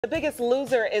The Biggest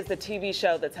Loser is the TV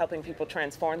show that's helping people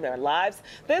transform their lives.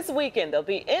 This weekend, they'll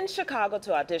be in Chicago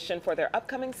to audition for their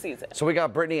upcoming season. So we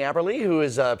got Brittany Aberle, who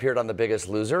has appeared on The Biggest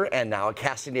Loser and now a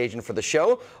casting agent for the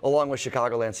show, along with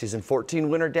Chicagoland Season 14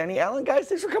 winner Danny Allen. Guys,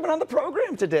 thanks for coming on the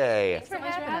program today. Thanks for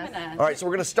having us. All right, so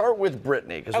we're going to start with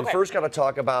Brittany, because we first got to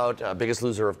talk about Biggest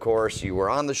Loser, of course. You were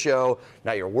on the show,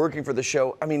 now you're working for the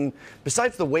show. I mean,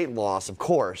 besides the weight loss, of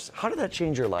course, how did that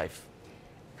change your life?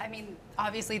 I mean,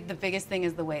 obviously the biggest thing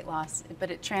is the weight loss,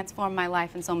 but it transformed my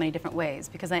life in so many different ways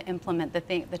because I implement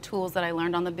the tools that I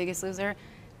learned on The Biggest Loser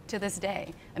to this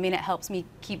day. I mean, it helps me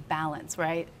keep balance,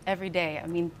 right? Every day. I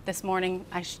mean, this morning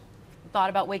I thought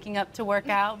about waking up to work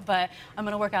out, but I'm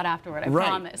going to work out afterward, I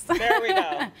promise. There we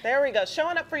go. There we go.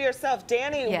 Showing up for yourself.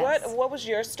 Danny, Yes. what was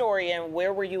your story and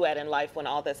where were you at in life when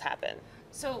all this happened?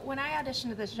 So when I auditioned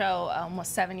to the show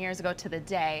almost 7 years ago to the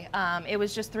day, it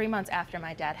was just 3 months after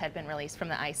my dad had been released from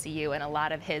the ICU, and a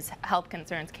lot of his health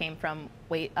concerns came from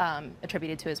weight,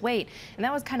 attributed to his weight. And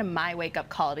that was kind of my wake-up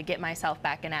call to get myself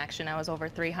back in action. I was over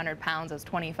 300 pounds, I was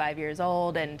 25 years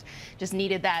old, and just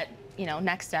needed that,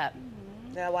 next step.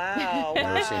 Yeah, wow.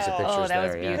 I've seen some pictures that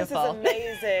was there, beautiful. This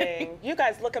is amazing. You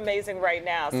guys look amazing right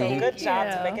now. So good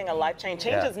job to making a life change.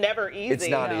 Change is never easy. It's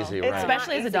not easy, right?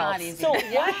 Especially as adults. So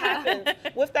what happens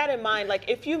with that in mind? Like,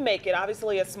 if you make it,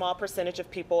 obviously a small percentage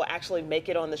of people actually make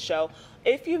it on the show.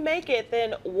 If you make it,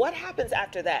 then what happens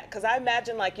after that? Because I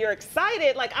imagine, like, you're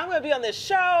excited, like, I'm going to be on this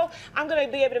show, I'm going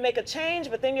to be able to make a change,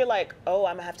 but then you're like, oh,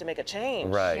 I'm going to have to make a change.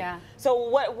 Right. Yeah. So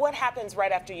what happens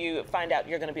right after you find out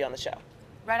you're going to be on the show?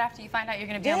 Right after you find out you're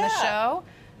going to be on the show,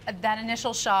 that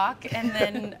initial shock, and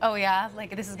then, oh yeah,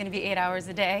 like this is going to be 8 hours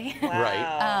a day. Wow.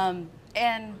 Right.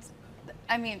 And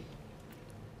I mean,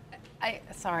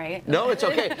 sorry. No, it's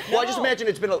okay. Well, I just imagine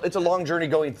it's a long journey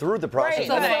going through the process, Right.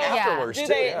 and then So, afterwards Do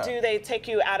too. do they take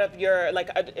you out of your,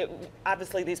 like,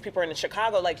 obviously these people are in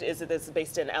Chicago, like, is this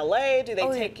based in LA? Do they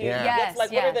take you? Yes,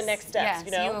 What are the next steps?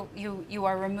 Yes. You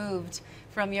are removed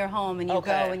from your home and you go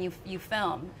and you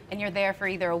film, and you're there for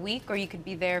either a week or you could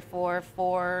be there for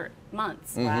 4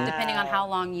 months, depending on how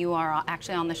long you are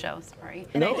actually on the show. Sorry.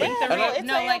 And I think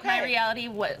my okay. reality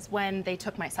was when they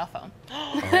took my cell phone.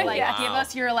 Like, give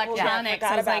us your electronics.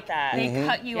 I It was about like that. they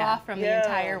cut you off from the Yeah.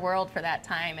 entire world for that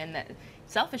time, and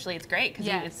selfishly, it's great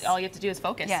because all you have to do is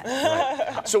focus. Yes.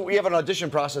 Right. So we have an audition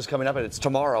process coming up, and it's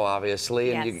tomorrow,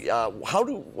 obviously. And Yes. how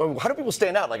do people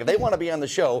stand out? Like, if they want to be on the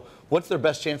show, what's their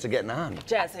best chance of getting on?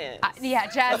 Jazz hands. Yeah,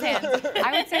 jazz hands.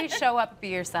 I would say show up, be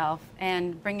yourself,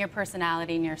 and bring your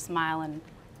personality and your smile, and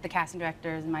the casting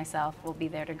directors and myself will be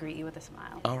there to greet you with a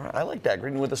smile. All right, I like that,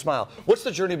 greeting with a smile. What's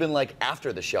the journey been like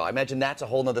after the show? I imagine that's a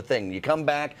whole nother thing. You come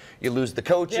back, you lose the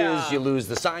coaches, you lose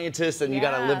the scientists, and you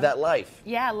got to live that life.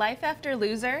 Yeah, life after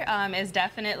Loser is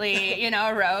definitely,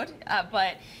 a road,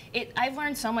 but I've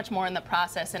learned so much more in the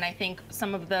process, and I think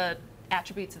some of the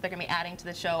attributes that they're going to be adding to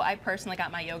the show. I personally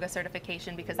got my yoga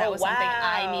certification because that was something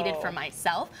I needed for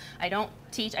myself. I don't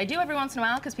teach. I do every once in a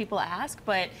while because people ask,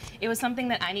 but it was something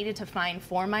that I needed to find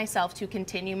for myself to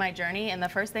continue my journey. And the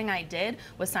first thing I did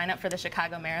was sign up for the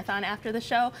Chicago Marathon after the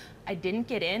show. I didn't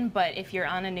get in, but if you're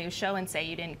on a news show and say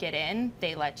you didn't get in,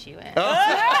 they let you in.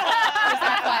 Just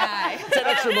FYI. It's an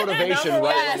extra motivation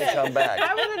right when you come back.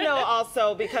 I want to know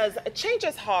also, because change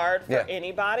is hard for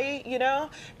anybody,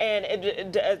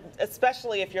 and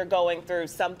especially if you're going through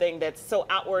something that's so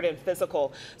outward and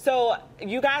physical. So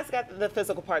you guys got the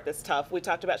physical part that's tough. We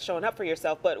talked about showing up for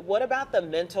yourself, but what about the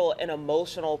mental and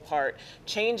emotional part,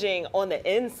 changing on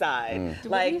the inside?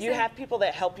 Like, you have people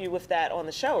that help you with that on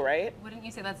the show, right? Wouldn't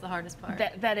you say that's the hardest part?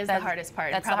 That is the hardest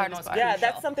part. That's the hardest part. Yeah,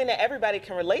 that's something that everybody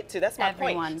can relate to. That's my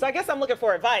point. So I guess I'm looking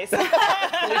for advice.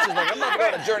 Felicia's like, I'm not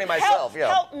going on a journey myself.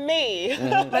 Help me.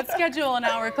 Let's schedule an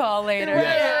hour call later.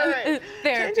 Right.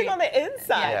 Therapy. Changing on the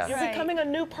inside. Yes. You're becoming a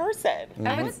new person.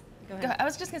 I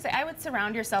was just going to say, I would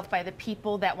surround yourself by the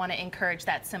people that want to encourage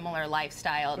that similar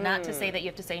lifestyle. Not to say that you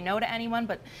have to say no to anyone,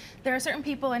 but there are certain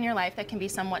people in your life that can be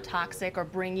somewhat toxic or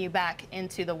bring you back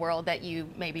into the world that you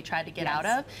maybe tried to get out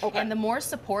of. And the more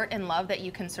support and love that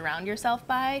you can surround yourself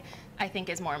by, I think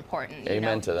is more important.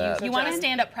 Amen to that. You want to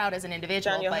stand up proud as an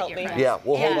individual, John, you'll but help your me. friends. Yeah,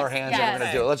 we'll hold our hands and we're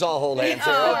going to do it. Let's all hold hands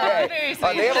here. Okay. Very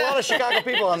sweet. They have a lot of Chicago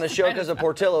people on the show because of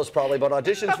Portillo's probably, but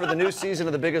auditions for the new season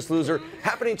of The Biggest Loser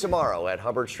happening tomorrow at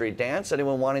Hubbard Street Dance.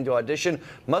 Anyone wanting to audition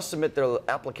must submit their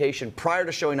application prior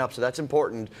to showing up, so that's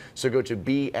important. So go to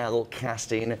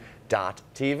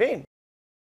blcasting.tv.